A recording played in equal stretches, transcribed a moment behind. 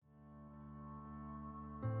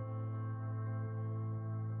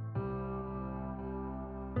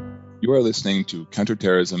You are listening to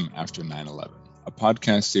Counterterrorism After 9/11, a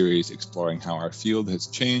podcast series exploring how our field has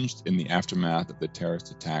changed in the aftermath of the terrorist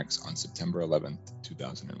attacks on September 11,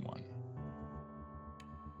 2001.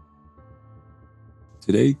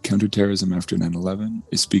 Today, Counterterrorism After 9/11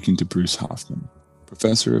 is speaking to Bruce Hoffman,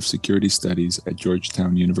 Professor of Security Studies at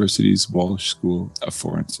Georgetown University's Walsh School of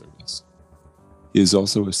Foreign Service. He is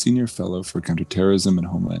also a Senior Fellow for Counterterrorism and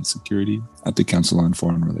Homeland Security at the Council on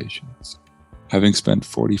Foreign Relations. Having spent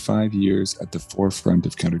 45 years at the forefront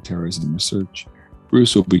of counterterrorism research,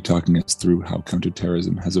 Bruce will be talking us through how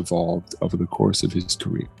counterterrorism has evolved over the course of his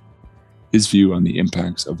career, his view on the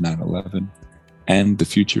impacts of 9/11, and the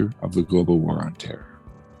future of the global war on terror.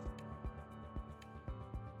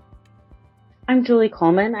 I'm Julie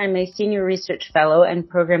Coleman. I'm a Senior Research Fellow and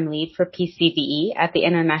Program Lead for PCVE at the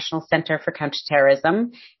International Center for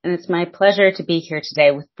Counterterrorism, and it's my pleasure to be here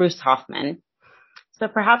today with Bruce Hoffman. So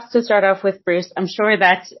perhaps to start off with, Bruce, I'm sure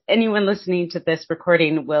that anyone listening to this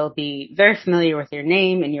recording will be very familiar with your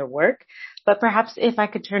name and your work, but perhaps if I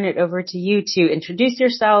could turn it over to you to introduce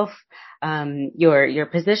yourself, your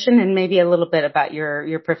position, and maybe a little bit about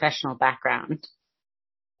your professional background.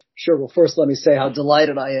 Sure. Well, first, let me say how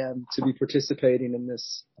delighted I am to be participating in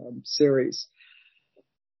this series.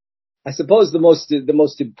 I suppose the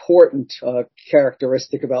most important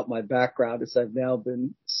characteristic about my background is I've now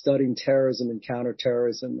been studying terrorism and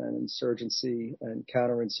counterterrorism and insurgency and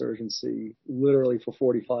counterinsurgency literally for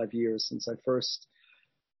 45 years since I first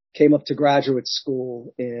came up to graduate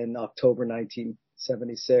school in October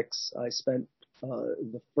 1976. I spent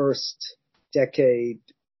the first decade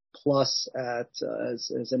plus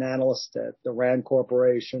as an analyst at the RAND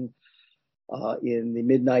Corporation. In the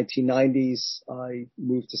mid-1990s, I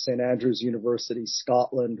moved to St. Andrews University,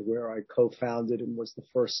 Scotland, where I co-founded and was the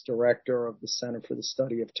first director of the Center for the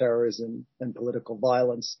Study of Terrorism and Political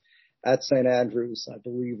Violence at St. Andrews. I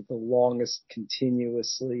believe the longest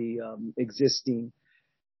continuously existing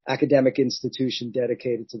academic institution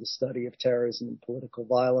dedicated to the study of terrorism and political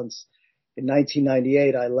violence. In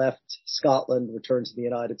 1998, I left Scotland, returned to the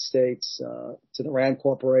United States, to the RAND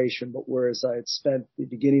Corporation, but whereas I had spent the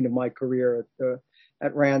beginning of my career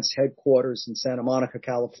at RAND's headquarters in Santa Monica,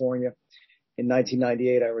 California, in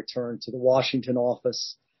 1998, I returned to the Washington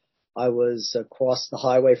office. I was across the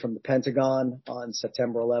highway from the Pentagon on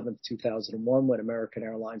September 11th, 2001, when American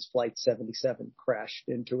Airlines Flight 77 crashed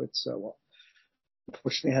into it. So,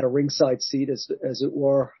 unfortunately, I had a ringside seat, as it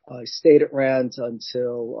were. I stayed at RAND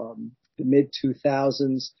until the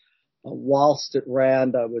mid-2000s. Whilst at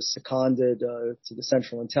RAND, I was seconded to the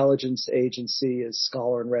Central Intelligence Agency as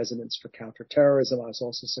scholar in residence for counterterrorism. I was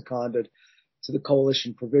also seconded to the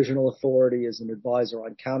Coalition Provisional Authority as an advisor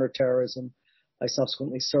on counterterrorism. I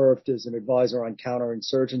subsequently served as an advisor on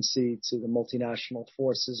counterinsurgency to the Multinational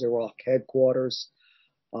Forces Iraq headquarters.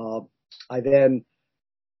 I then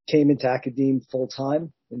came into academia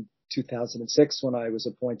full-time in 2006 when I was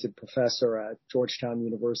appointed professor at Georgetown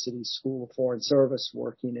University's School of Foreign Service,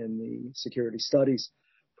 working in the Security Studies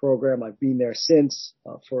program. I've been there since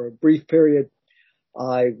for a brief period.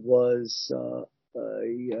 I was a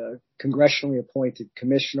congressionally appointed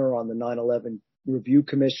commissioner on the 9/11 Review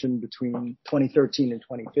Commission between 2013 and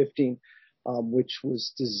 2015, which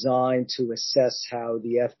was designed to assess how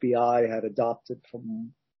the FBI had adopted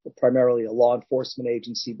from primarily a law enforcement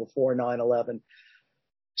agency before 9/11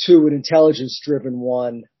 to an intelligence-driven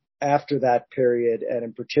one after that period, and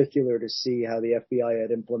in particular to see how the FBI had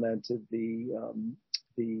implemented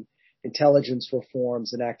the intelligence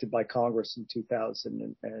reforms enacted by Congress in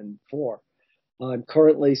 2004. I'm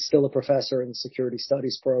currently still a professor in the Security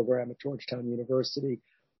Studies program at Georgetown University,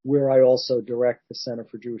 where I also direct the Center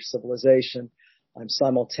for Jewish Civilization. I'm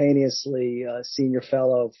simultaneously a Senior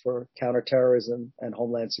Fellow for Counterterrorism and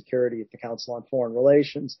Homeland Security at the Council on Foreign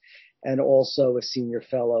Relations, and also a Senior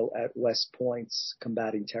Fellow at West Point's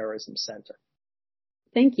Combating Terrorism Center.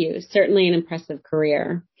 Thank you. Certainly an impressive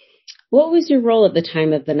career. What was your role at the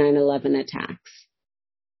time of the 9/11 attacks?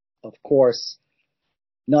 Of course,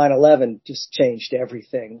 9/11 just changed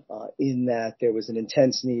everything in that there was an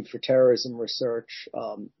intense need for terrorism research,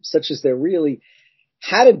 such as there really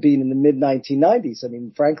hadn't been in the mid-1990s. I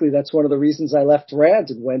mean, frankly, that's one of the reasons I left RAND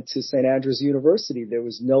and went to St. Andrews University. There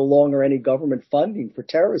was no longer any government funding for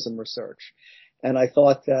terrorism research. And I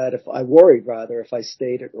thought that if I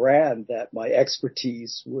stayed at RAND, that my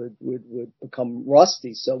expertise would become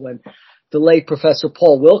rusty. So when the late Professor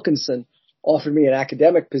Paul Wilkinson offered me an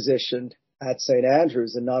academic position at St.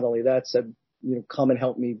 Andrews, and not only that, said, come and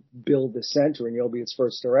help me build the center and you'll be its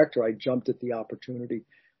first director, I jumped at the opportunity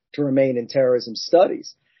to remain in terrorism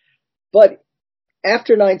studies. But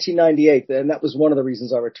after 1998, and that was one of the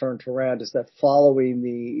reasons I returned to Rand, is that following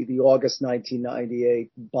the August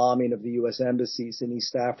 1998 bombing of the U.S. embassies in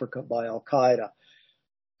East Africa by Al-Qaeda,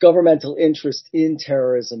 governmental interest in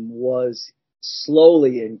terrorism was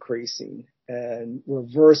slowly increasing and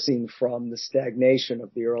reversing from the stagnation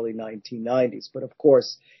of the early 1990s. But of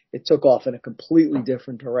course, it took off in a completely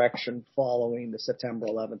different direction following the September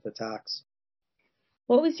 11th attacks.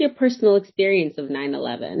 What was your personal experience of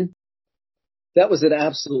 9/11? That was an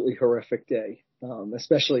absolutely horrific day,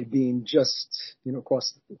 especially being just,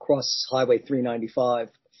 across Highway 395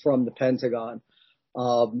 from the Pentagon.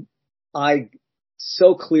 I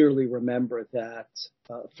so clearly remember that,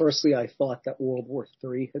 firstly, I thought that World War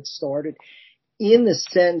III had started, in the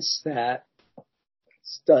sense that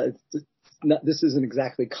this isn't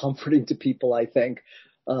exactly comforting to people, I think,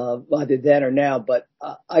 either then or now, but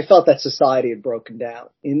I felt that society had broken down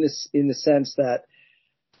in the sense that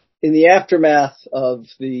in the aftermath of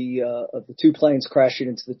the two planes crashing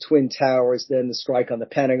into the Twin Towers, then the strike on the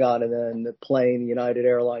Pentagon, and then the plane, United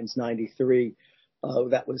Airlines 93,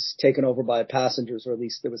 that was taken over by passengers, or at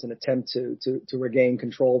least there was an attempt to regain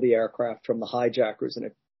control of the aircraft from the hijackers, and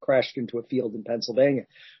it crashed into a field in Pennsylvania.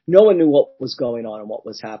 No one knew what was going on and what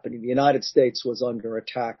was happening. The United States was under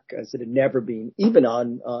attack as it had never been, even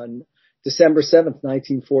on December 7th,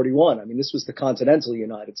 1941. I mean, this was the continental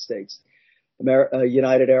United States.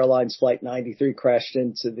 United Airlines Flight 93 crashed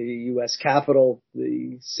into the U.S. Capitol,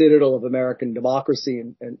 the citadel of American democracy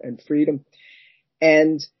and freedom.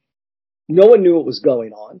 And no one knew what was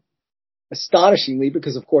going on. Astonishingly,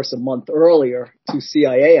 because of course a month earlier, two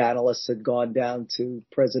CIA analysts had gone down to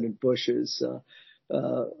President Bush's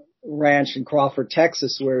ranch in Crawford,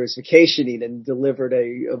 Texas, where he was vacationing, and delivered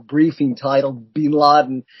a briefing titled "Bin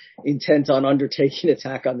Laden Intent on Undertaking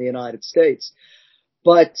Attack on the United States."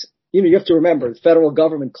 But you have to remember, the federal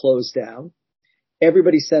government closed down.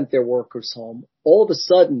 Everybody sent their workers home. All of a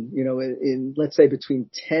sudden, in let's say between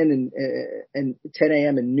 10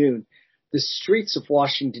 a.m. and noon, the streets of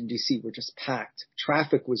Washington, D.C. were just packed.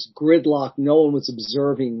 Traffic was gridlocked. No one was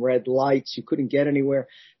observing red lights. You couldn't get anywhere.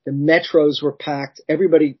 The metros were packed.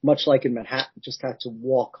 Everybody, much like in Manhattan, just had to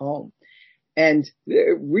walk home. And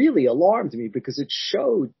it really alarmed me, because it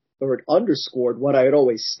showed, or it underscored, what I had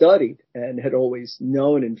always studied and had always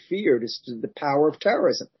known and feared, is the power of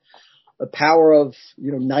terrorism. A power of,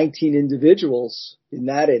 19 individuals in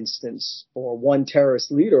that instance, or one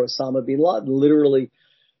terrorist leader, Osama bin Laden, literally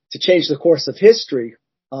to change the course of history,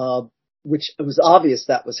 which it was obvious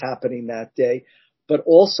that was happening that day, but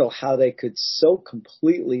also how they could so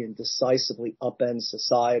completely and decisively upend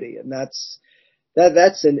society. And that's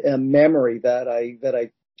a memory that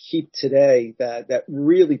I keep today that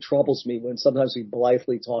really troubles me when sometimes we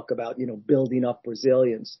blithely talk about, building up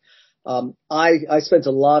resilience. I spent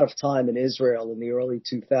a lot of time in Israel in the early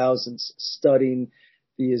 2000s studying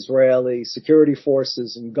the Israeli security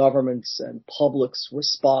forces and governments and public's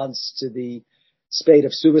response to the spate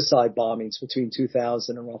of suicide bombings between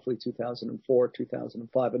 2000 and roughly 2004,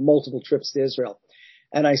 2005, and multiple trips to Israel.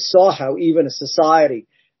 And I saw how even a society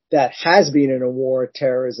that has been in a war of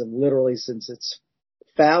terrorism literally since its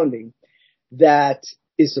founding, that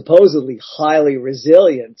is supposedly highly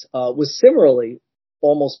resilient, was similarly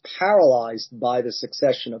almost paralyzed by the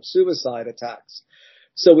succession of suicide attacks.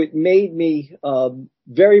 So it made me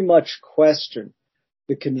very much question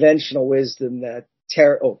the conventional wisdom the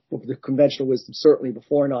conventional wisdom certainly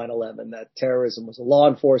before 9/11, that terrorism was a law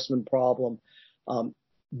enforcement problem,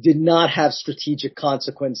 did not have strategic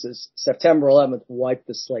consequences. September 11th wiped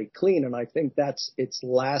the slate clean, and I think that's its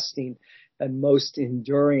lasting and most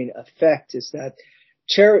enduring effect, is that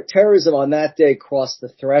terrorism on that day crossed the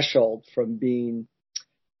threshold from being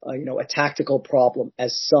a tactical problem,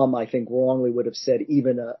 as some, I think, wrongly would have said,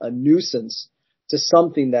 even a nuisance, to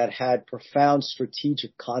something that had profound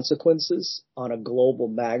strategic consequences on a global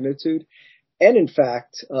magnitude. And in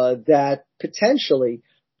fact, that potentially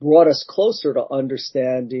brought us closer to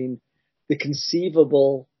understanding the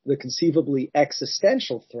conceivably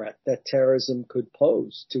existential threat that terrorism could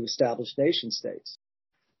pose to established nation states.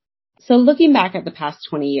 So looking back at the past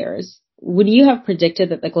 20 years, would you have predicted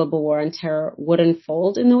that the global war on terror would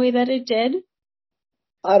unfold in the way that it did?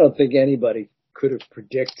 I don't think anybody could have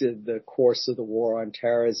predicted the course of the war on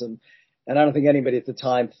terrorism. And I don't think anybody at the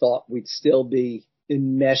time thought we'd still be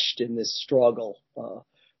enmeshed in this struggle,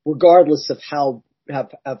 regardless of how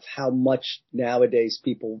much nowadays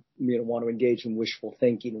people want to engage in wishful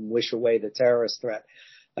thinking and wish away the terrorist threat.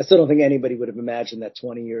 I still don't think anybody would have imagined that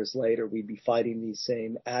 20 years later we'd be fighting these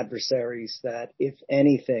same adversaries, that if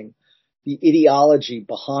anything, the ideology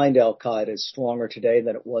behind Al-Qaeda is stronger today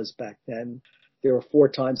than it was back then. There are 4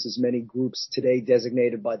 times as many groups today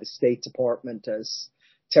designated by the State Department as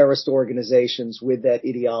terrorist organizations with that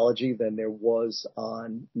ideology than there was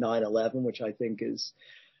on 9/11, which I think is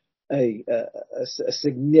a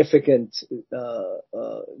significant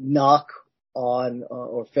knock on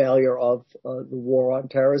or failure of the war on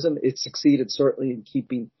terrorism. It succeeded certainly in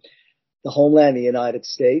keeping the homeland, the United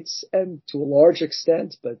States, and to a large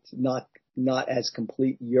extent, but not as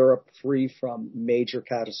complete, Europe free from major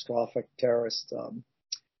catastrophic terrorist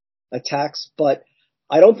attacks. But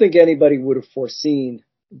I don't think anybody would have foreseen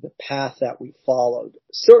the path that we followed.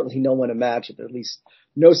 Certainly no one imagined, at least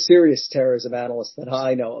no serious terrorism analyst that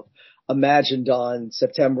I know of, imagined on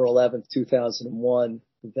September 11th, 2001,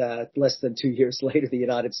 that less than 2 years later, the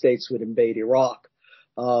United States would invade Iraq,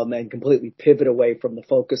 and completely pivot away from the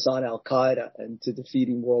focus on Al-Qaeda and to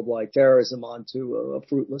defeating worldwide terrorism onto a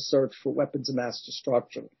fruitless search for weapons of mass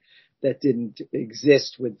destruction that didn't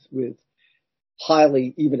exist with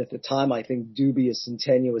highly, even at the time, I think, dubious and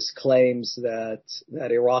tenuous claims that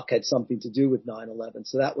Iraq had something to do with 9/11.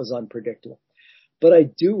 So that was unpredictable. But I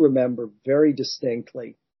do remember very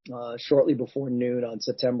distinctly, shortly before noon on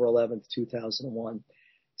September 11th, 2001,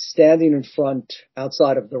 standing in front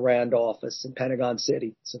outside of the RAND office in Pentagon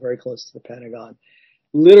City, so very close to the Pentagon,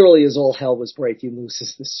 literally as all hell was breaking loose,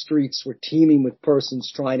 as the streets were teeming with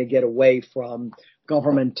persons trying to get away from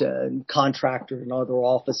government and contractor and other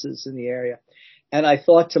offices in the area. And I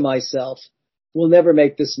thought to myself, we'll never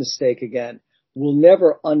make this mistake again. We'll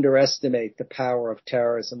never underestimate the power of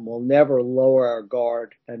terrorism. We'll never lower our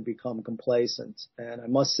guard and become complacent. And I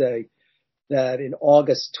must say that in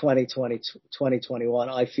August 2021,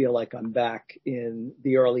 I feel like I'm back in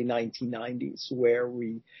the early 1990s, where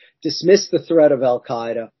we dismissed the threat of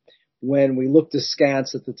Al-Qaeda, when we looked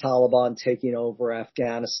askance at the Taliban taking over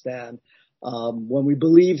Afghanistan, when we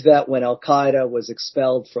believed that when Al-Qaeda was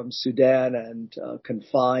expelled from Sudan and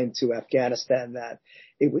confined to Afghanistan, that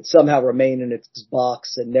it would somehow remain in its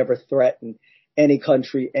box and never threaten any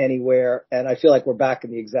country anywhere. And I feel like we're back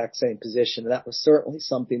in the exact same position. And that was certainly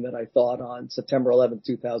something that I thought on September 11th,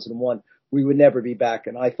 2001, we would never be back.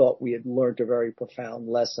 And I thought we had learned a very profound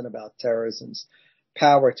lesson about terrorism's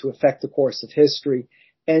power to affect the course of history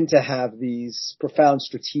and to have these profound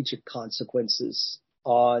strategic consequences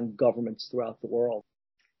on governments throughout the world.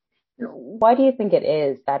 Why do you think it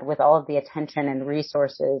is that with all of the attention and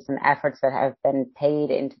resources and efforts that have been paid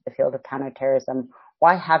into the field of counterterrorism,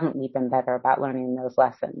 why haven't we been better about learning those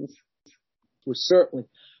lessons? We're certainly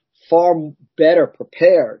far better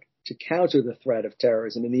prepared to counter the threat of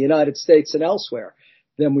terrorism in the United States and elsewhere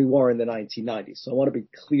than we were in the 1990s. So I want to be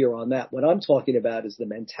clear on that. What I'm talking about is the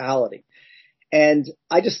mentality. And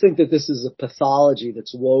I just think that this is a pathology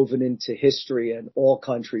that's woven into history and all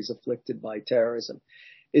countries afflicted by terrorism,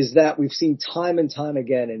 is that we've seen time and time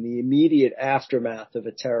again in the immediate aftermath of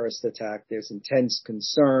a terrorist attack, there's intense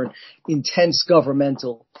concern, intense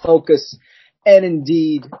governmental focus, and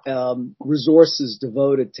indeed resources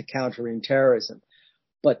devoted to countering terrorism.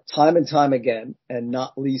 But time and time again, and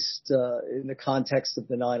not least in the context of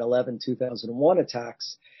the 9/11/2001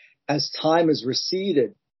 attacks, as time has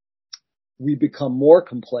receded, we become more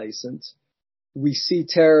complacent. We see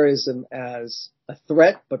terrorism as a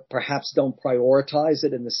threat, but perhaps don't prioritize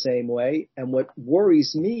it in the same way. And what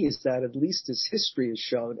worries me is that, at least as history has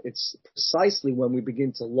shown, it's precisely when we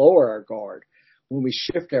begin to lower our guard, when we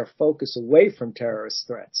shift our focus away from terrorist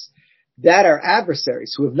threats, that our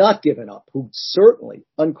adversaries, who have not given up, who certainly,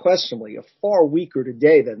 unquestionably, are far weaker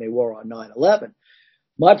today than they were on 9/11.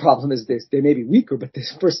 My problem is this: they may be weaker, but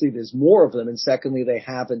firstly, there's more of them, and secondly, they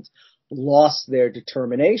haven't lost their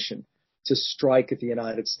determination to strike at the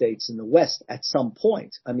United States and the West at some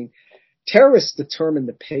point. I mean, terrorists determine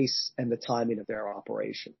the pace and the timing of their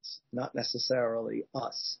operations, not necessarily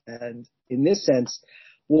us. And in this sense,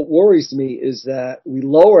 what worries me is that we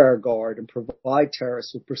lower our guard and provide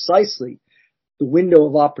terrorists with precisely the window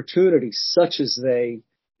of opportunity, such as they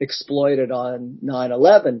exploited on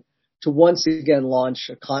 9/11, to once again launch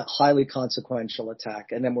a highly consequential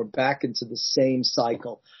attack. And then we're back into the same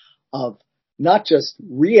cycle of not just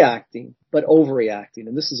reacting, but overreacting.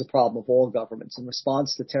 And this is a problem of all governments in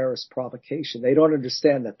response to terrorist provocation. They don't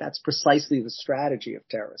understand that that's precisely the strategy of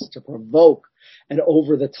terrorists, to provoke an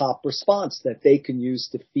over-the-top response that they can use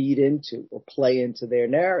to feed into or play into their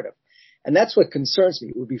narrative. And that's what concerns me.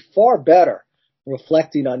 It would be far better,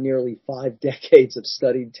 reflecting on nearly 5 decades of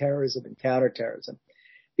studied terrorism and counterterrorism,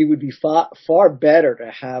 it would be far better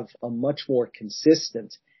to have a much more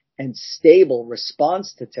consistent and stable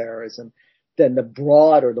response to terrorism than the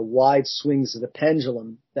broad or the wide swings of the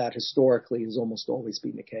pendulum that historically has almost always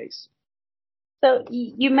been the case. So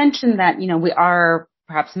you mentioned that, we are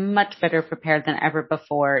perhaps much better prepared than ever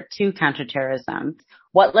before to counterterrorism.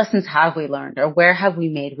 What lessons have we learned, or where have we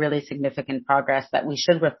made really significant progress that we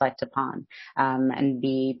should reflect upon and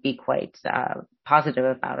be quite positive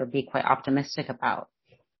about, or be quite optimistic about?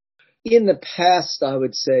 In the past, I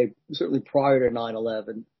would say, certainly prior to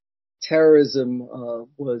 9/11, terrorism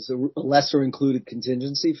was a lesser included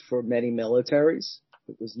contingency for many militaries.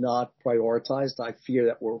 It was not prioritized. I fear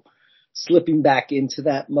that we're slipping back into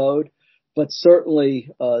that mode. But certainly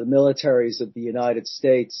the militaries of the United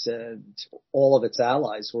States and all of its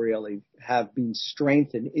allies really have been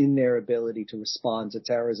strengthened in their ability to respond to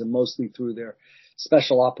terrorism, mostly through their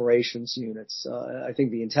special operations units. I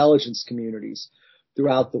think the intelligence communities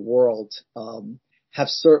throughout the world have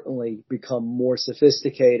certainly become more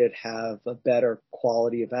sophisticated, have a better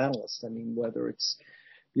quality of analysts. I mean, whether it's,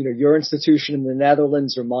 your institution in the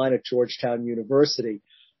Netherlands or mine at Georgetown University,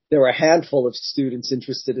 there were a handful of students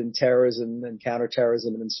interested in terrorism and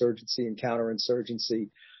counterterrorism and insurgency and counterinsurgency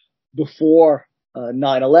before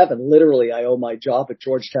 9/11. Literally, I owe my job at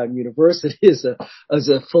Georgetown University as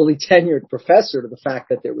a fully tenured professor to the fact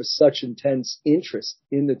that there was such intense interest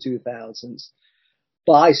in the 2000s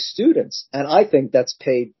by students. And I think that's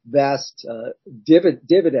paid vast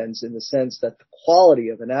dividends in the sense that the quality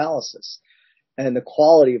of analysis and the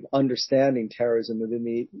quality of understanding terrorism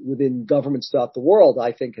within governments throughout the world,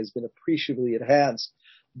 I think, has been appreciably enhanced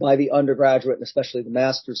by the undergraduate and especially the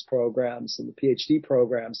master's programs and the PhD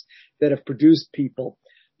programs that have produced people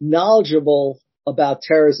knowledgeable about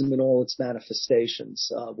terrorism in all its manifestations,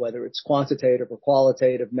 whether it's quantitative or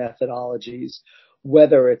qualitative methodologies,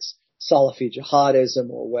 whether it's Salafi jihadism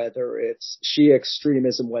or whether it's Shia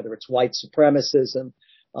extremism, whether it's white supremacism,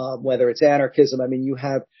 whether it's anarchism. I mean, you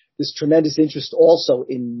have this tremendous interest also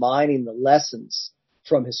in mining the lessons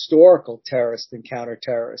from historical terrorist and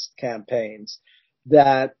counter-terrorist campaigns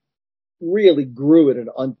that really grew at an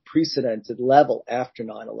unprecedented level after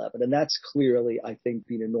 9/11. And that's clearly, I think,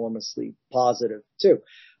 been enormously positive too.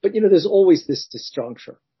 But, there's always this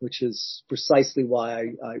disjuncture, which is precisely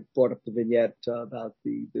why I brought up the vignette about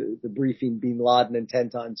the briefing Bin Laden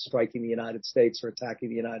intent on striking the United States or attacking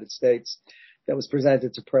the United States that was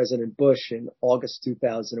presented to President Bush in August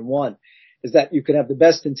 2001, is that you could have the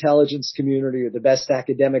best intelligence community or the best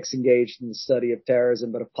academics engaged in the study of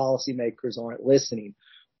terrorism, but if policymakers aren't listening,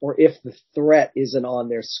 or if the threat isn't on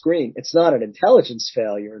their screen, it's not an intelligence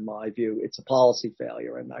failure, in my view, it's a policy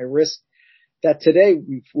failure. And I risk that today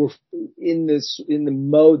we're in the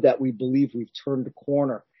mode that we believe we've turned a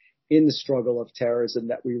corner in the struggle of terrorism,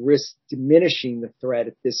 that we risk diminishing the threat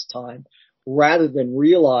at this time, rather than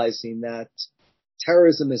realizing that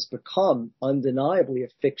terrorism has become undeniably a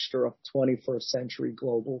fixture of 21st century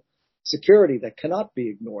global security that cannot be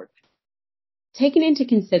ignored. Taking into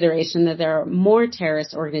consideration that there are more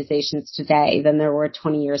terrorist organizations today than there were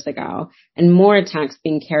 20 years ago, and more attacks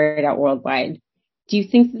being carried out worldwide, do you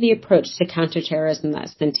think that the approach to counterterrorism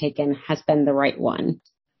that's been taken has been the right one?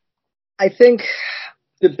 I think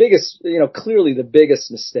the biggest, clearly the biggest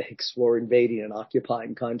mistakes were invading and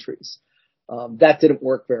occupying countries. That didn't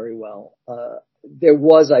work very well. There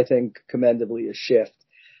was, I think, commendably a shift.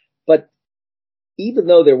 But even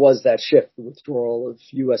though there was that shift, the withdrawal of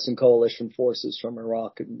U.S. and coalition forces from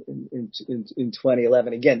Iraq in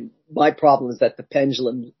 2011, again, my problem is that the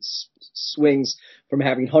pendulum swings from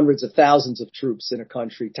having hundreds of thousands of troops in a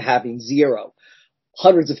country to having zero.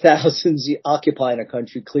 Hundreds of thousands occupying a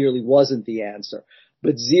country clearly wasn't the answer.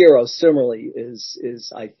 But zero, similarly,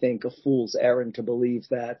 is I think, a fool's errand to believe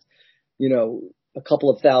that, a couple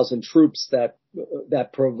of thousand troops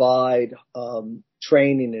that provide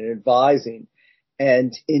training and advising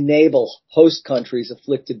and enable host countries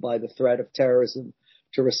afflicted by the threat of terrorism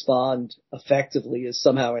to respond effectively is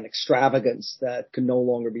somehow an extravagance that can no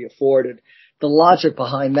longer be afforded. The logic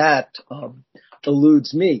behind that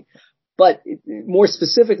eludes me. But more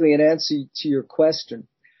specifically, in answer to your question,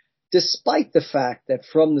 despite the fact that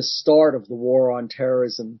from the start of the war on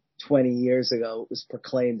terrorism 20 years ago, it was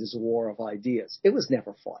proclaimed as a war of ideas. It was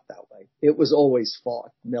never fought that way. It was always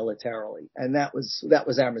fought militarily. And that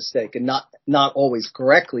was our mistake, and not always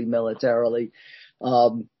correctly militarily,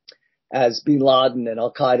 as Bin Laden and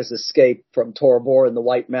Al-Qaeda's escape from Tora Bora in the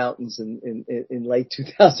White Mountains in late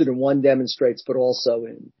 2001 demonstrates, but also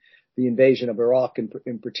in the invasion of Iraq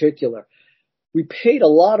in particular. We paid a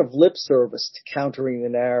lot of lip service to countering the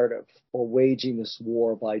narrative or waging this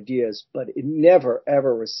war of ideas, but it never,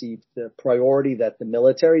 ever received the priority that the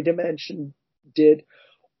military dimension did,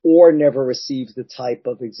 or never received the type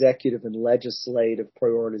of executive and legislative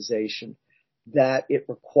prioritization that it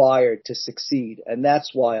required to succeed. And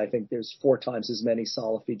that's why I think there's 4 times as many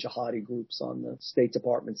Salafi jihadi groups on the State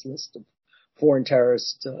Department's list of foreign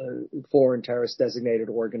terrorist designated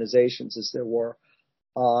organizations as there were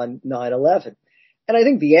on 9/11. And I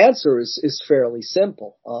think the answer is fairly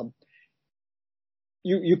simple.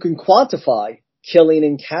 You can quantify killing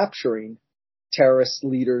and capturing terrorist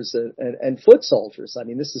leaders and foot soldiers. I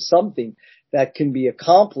mean, this is something that can be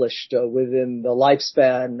accomplished within the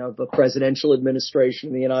lifespan of a presidential administration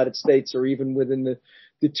in the United States, or even within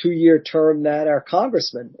the 2-year term that our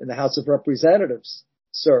congressmen in the House of Representatives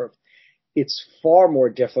serve. It's far more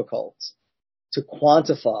difficult to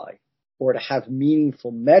quantify or to have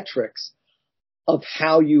meaningful metrics of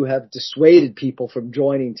how you have dissuaded people from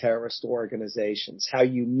joining terrorist organizations, how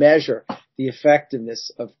you measure the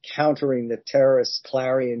effectiveness of countering the terrorist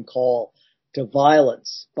clarion call to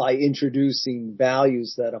violence by introducing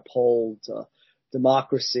values that uphold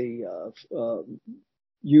democracy,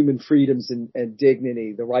 human freedoms and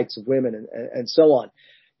dignity, the rights of women, and so on.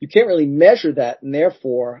 You can't really measure that, and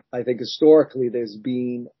therefore, I think historically there's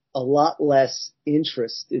been a lot less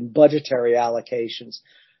interest in budgetary allocations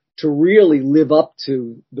to really live up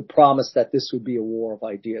to the promise that this would be a war of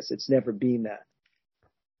ideas. It's never been that.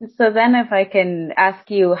 So then if I can ask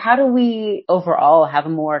you, how do we overall have a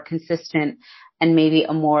more consistent and maybe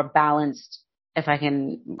a more balanced, if I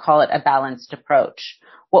can call it a balanced approach?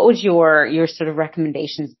 What would your sort of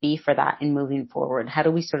recommendations be for that in moving forward? How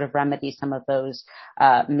do we sort of remedy some of those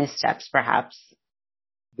missteps, perhaps?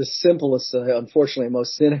 The simplest, unfortunately,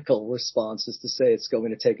 most cynical response is to say it's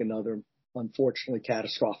going to take another, unfortunately,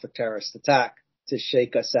 catastrophic terrorist attack to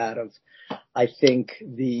shake us out of, I think,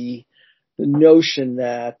 the notion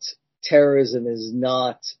that terrorism is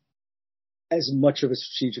not as much of a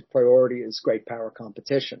strategic priority as great power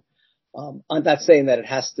competition. I'm not saying that it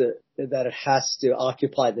has to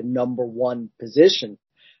occupy the number one position,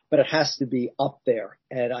 but it has to be up there.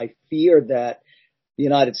 And I fear that the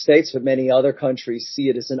United States, but many other countries, see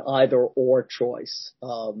it as an either-or choice.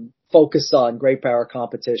 Focus on great power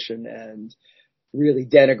competition and really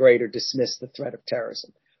denigrate or dismiss the threat of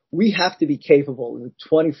terrorism. We have to be capable in the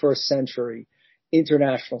 21st century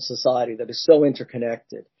international society that is so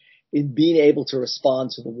interconnected in being able to respond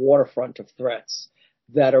to the waterfront of threats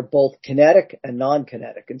that are both kinetic and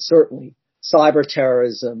non-kinetic. And certainly cyber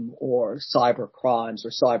terrorism or cyber crimes or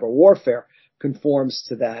cyber warfare conforms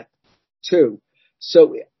to that too.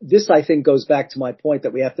 So this, I think, goes back to my point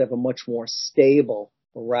that we have to have a much more stable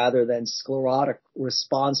rather than sclerotic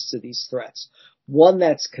response to these threats. One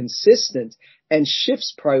that's consistent and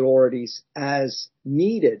shifts priorities as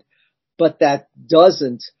needed, but that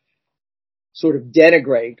doesn't sort of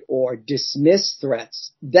denigrate or dismiss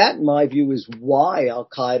threats. That, in my view, is why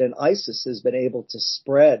Al-Qaeda and ISIS has been able to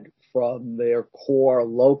spread from their core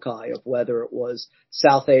loci of whether it was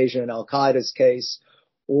South Asia in Al-Qaeda's case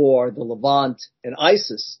or the Levant and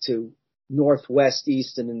ISIS to Northwest,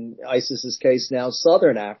 East, and in ISIS's case now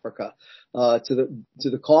Southern Africa, to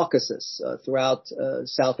the Caucasus, throughout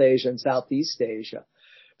South Asia and Southeast Asia.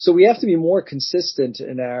 So we have to be more consistent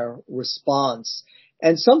in our response.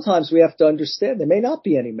 And sometimes we have to understand there may not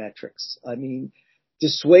be any metrics. I mean,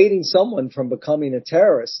 dissuading someone from becoming a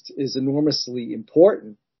terrorist is enormously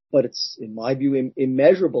important, but it's, in my view,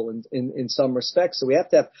 immeasurable in some respects. So we have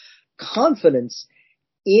to have confidence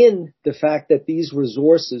in the fact that these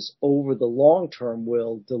resources over the long term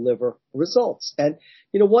will deliver results. And,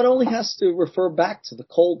 one only has to refer back to the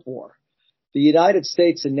Cold War. The United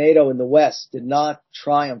States and NATO in the West did not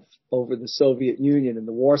triumph over the Soviet Union and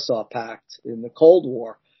the Warsaw Pact in the Cold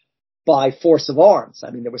War by force of arms.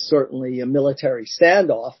 I mean, there was certainly a military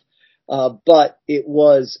standoff, but it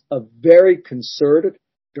was a very concerted,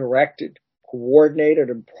 directed, coordinated,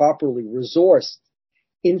 and properly resourced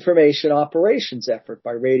information operations effort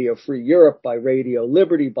by Radio Free Europe, by Radio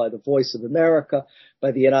Liberty, by the Voice of America,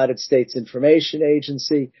 by the United States Information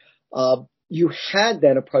Agency. You had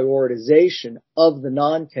then a prioritization of the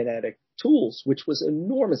non-kinetic tools, which was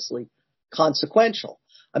enormously consequential.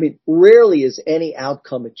 I mean, rarely is any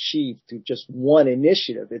outcome achieved through just one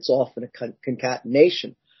initiative. It's often a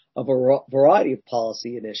concatenation of a variety of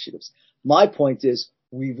policy initiatives. My point is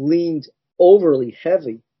we've leaned overly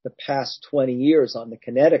heavy the past 20 years on the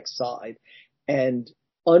kinetic side and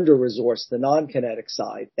under-resourced the non-kinetic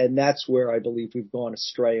side. And that's where I believe we've gone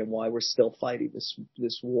astray and why we're still fighting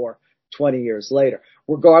this war 20 years later,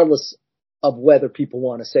 regardless of whether people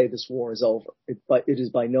want to say this war is over. But it is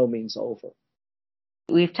by no means over.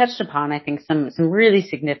 We've touched upon, I think, some really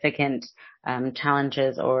significant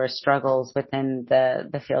challenges or struggles within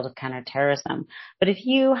the field of counterterrorism. But if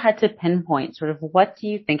you had to pinpoint sort of what do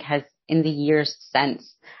you think has, in the years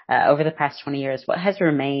since, over the past 20 years, what has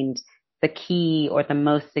remained the key or the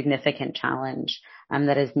most significant challenge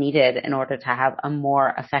that is needed in order to have a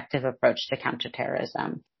more effective approach to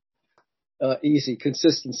counterterrorism? Easy.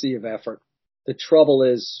 Consistency of effort. The trouble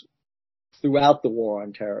is, throughout the war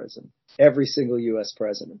on terrorism, every single U.S.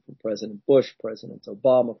 president, from President Bush, President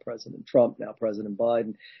Obama, President Trump, now President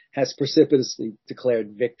Biden, has precipitously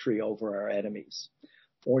declared victory over our enemies,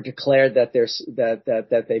 or declared that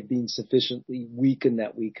they've been sufficiently weakened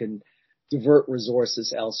that we can divert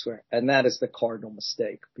resources elsewhere. And that is the cardinal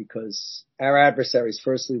mistake, because our adversaries,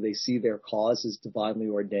 firstly, they see their cause as divinely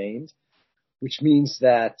ordained, which means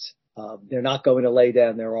that they're not going to lay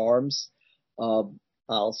down their arms.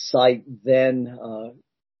 I'll cite then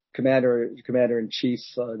Commander-in-Chief,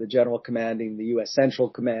 the General commanding the U.S. Central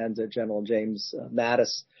Command, General James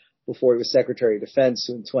Mattis, before he was Secretary of Defense,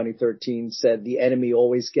 who in 2013 said the enemy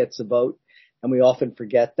always gets a vote, and we often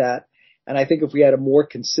forget that. And I think if we had a more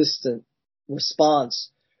consistent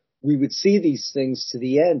response, we would see these things to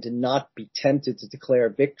the end and not be tempted to declare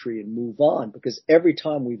victory and move on, because every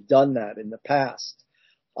time we've done that in the past,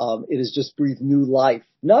 it has just breathed new life,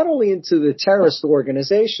 not only into the terrorist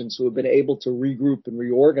organizations who have been able to regroup and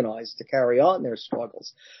reorganize to carry on their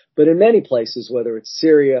struggles, but in many places, whether it's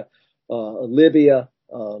Syria, Libya,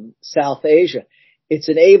 South Asia, it's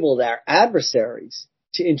enabled our adversaries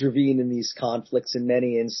to intervene in these conflicts in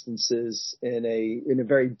many instances in a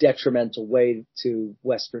very detrimental way to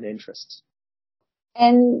Western interests.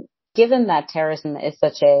 And given that terrorism is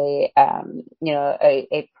such a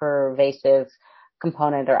pervasive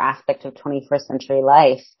component or aspect of 21st century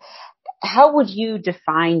life, how would you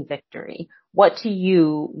define victory? What to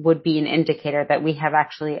you would be an indicator that we have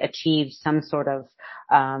actually achieved some sort of,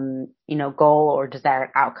 goal or desired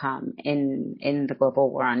outcome in the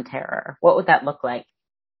global war on terror? What would that look like?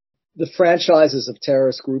 The franchises of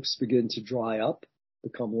terrorist groups begin to dry up,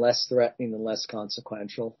 become less threatening and less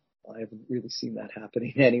consequential. I haven't really seen that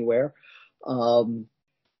happening anywhere.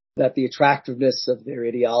 That the attractiveness of their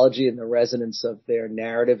ideology and the resonance of their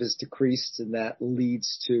narrative has decreased, and that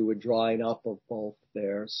leads to a drying up of both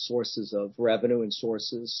their sources of revenue and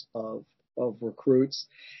sources of recruits,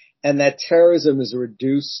 and that terrorism is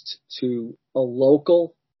reduced to a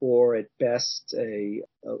local or at best a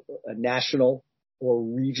national or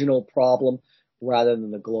regional problem rather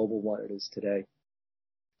than the global one it is today.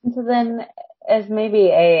 So then, as maybe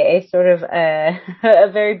a sort of a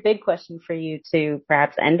very big question for you to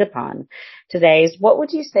perhaps end upon today is, what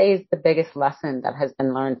would you say is the biggest lesson that has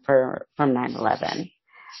been learned from 9/11?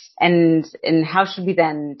 And how should we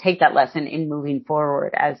then take that lesson in moving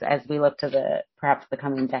forward as we look to perhaps the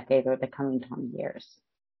coming decade or the coming 20 years?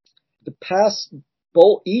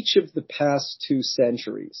 Each of the past 2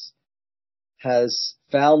 centuries has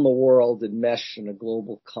found the world enmeshed in a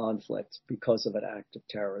global conflict because of an act of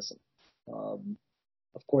terrorism.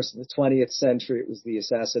 Of course, in the 20th century, it was the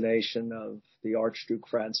assassination of the Archduke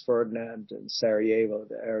Franz Ferdinand in Sarajevo,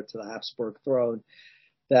 the heir to the Habsburg throne,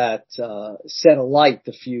 that set alight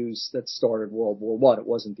the fuse that started World War I. It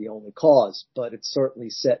wasn't the only cause, but it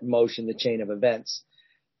certainly set in motion the chain of events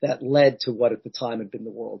that led to what at the time had been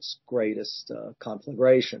the world's greatest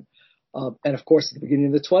conflagration. And of course, at the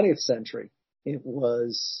beginning of the 20th century, it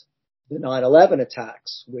was the 9/11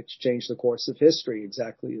 attacks, which changed the course of history,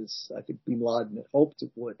 exactly as I think Bin Laden had hoped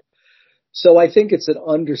it would. So I think it's an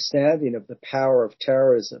understanding of the power of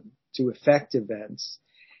terrorism to affect events,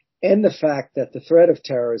 and the fact that the threat of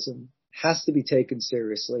terrorism has to be taken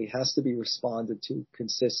seriously, has to be responded to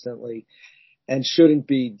consistently, and shouldn't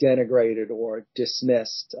be denigrated or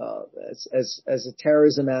dismissed. As a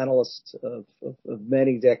terrorism analyst of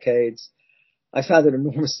many decades, I found it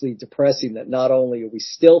enormously depressing that not only are we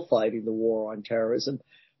still fighting the war on terrorism,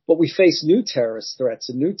 but we face new terrorist threats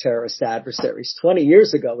and new terrorist adversaries. 20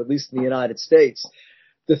 years ago, at least in the United States,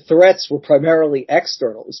 the threats were primarily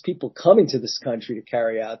external. It was people coming to this country to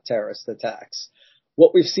carry out terrorist attacks.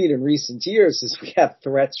 What we've seen in recent years is we have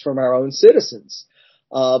threats from our own citizens.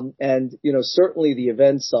 Certainly the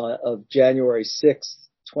events of January 6th,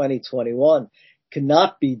 2021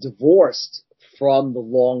 cannot be divorced from the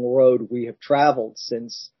long road we have traveled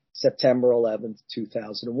since September 11th,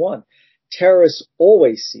 2001. Terrorists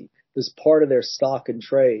always seek, as part of their stock and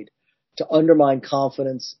trade, to undermine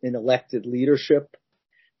confidence in elected leadership,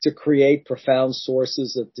 to create profound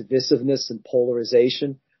sources of divisiveness and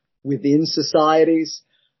polarization within societies.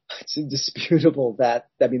 It's indisputable that,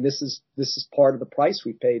 this is part of the price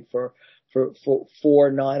we paid for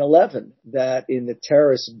 9/11, that in the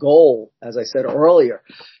terrorist goal, as I said earlier,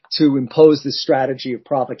 to impose this strategy of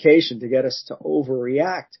provocation to get us to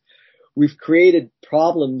overreact, we've created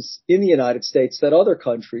problems in the United States that other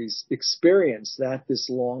countries experience, that this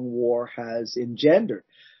long war has engendered.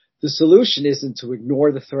 The solution isn't to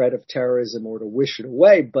ignore the threat of terrorism or to wish it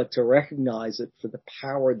away, but to recognize it for the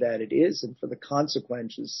power that it is and for the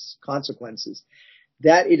consequences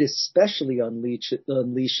that it especially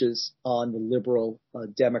unleashes on the liberal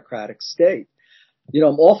democratic state.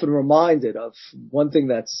 I'm often reminded of one thing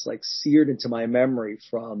that's like seared into my memory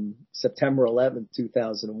from September 11th,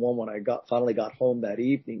 2001, when I finally got home that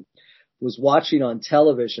evening, was watching on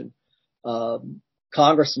television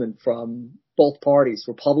congressmen from both parties,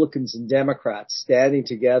 Republicans and Democrats, standing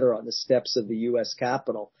together on the steps of the U.S.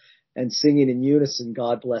 Capitol and singing in unison,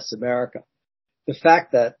 "God Bless America." The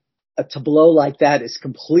fact that a tableau like that is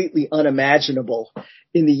completely unimaginable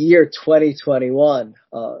in the year 2021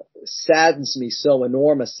 saddens me so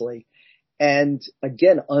enormously, and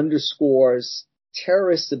again underscores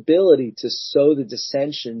terrorists' ability to sow the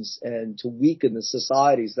dissensions and to weaken the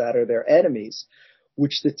societies that are their enemies,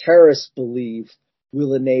 which the terrorists believe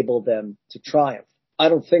will enable them to triumph. I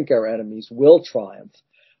don't think our enemies will triumph,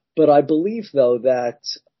 but I believe, though, that,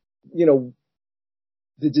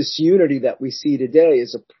 the disunity that we see today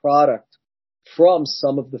is a product from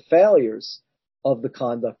some of the failures of the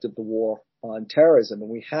conduct of the war on terrorism. And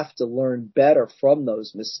we have to learn better from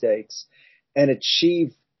those mistakes and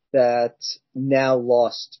achieve that now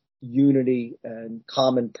lost unity and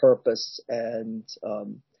common purpose and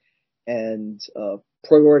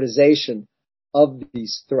prioritization of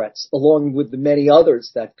these threats, along with the many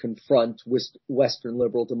others that confront Western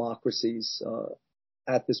liberal democracies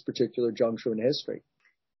at this particular juncture in history.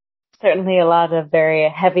 Certainly a lot of very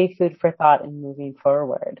heavy food for thought in moving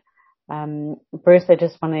forward. Bruce, I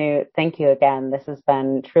just want to thank you again. This has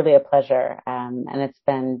been truly a pleasure, and it's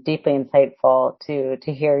been deeply insightful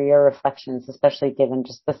to hear your reflections, especially given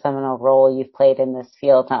just the seminal role you've played in this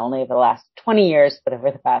field, not only over the last 20 years, but over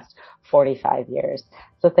the past 45 years.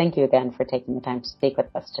 So thank you again for taking the time to speak with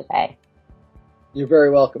us today. You're very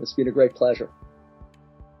welcome. It's been a great pleasure.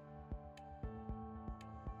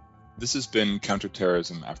 This has been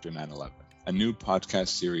Counterterrorism After 9/11, a new podcast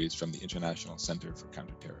series from the International Center for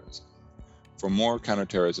Counterterrorism. For more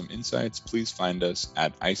counterterrorism insights, please find us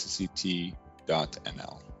at icct.nl.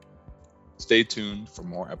 Stay tuned for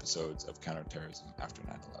more episodes of Counterterrorism After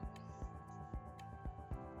 9/11.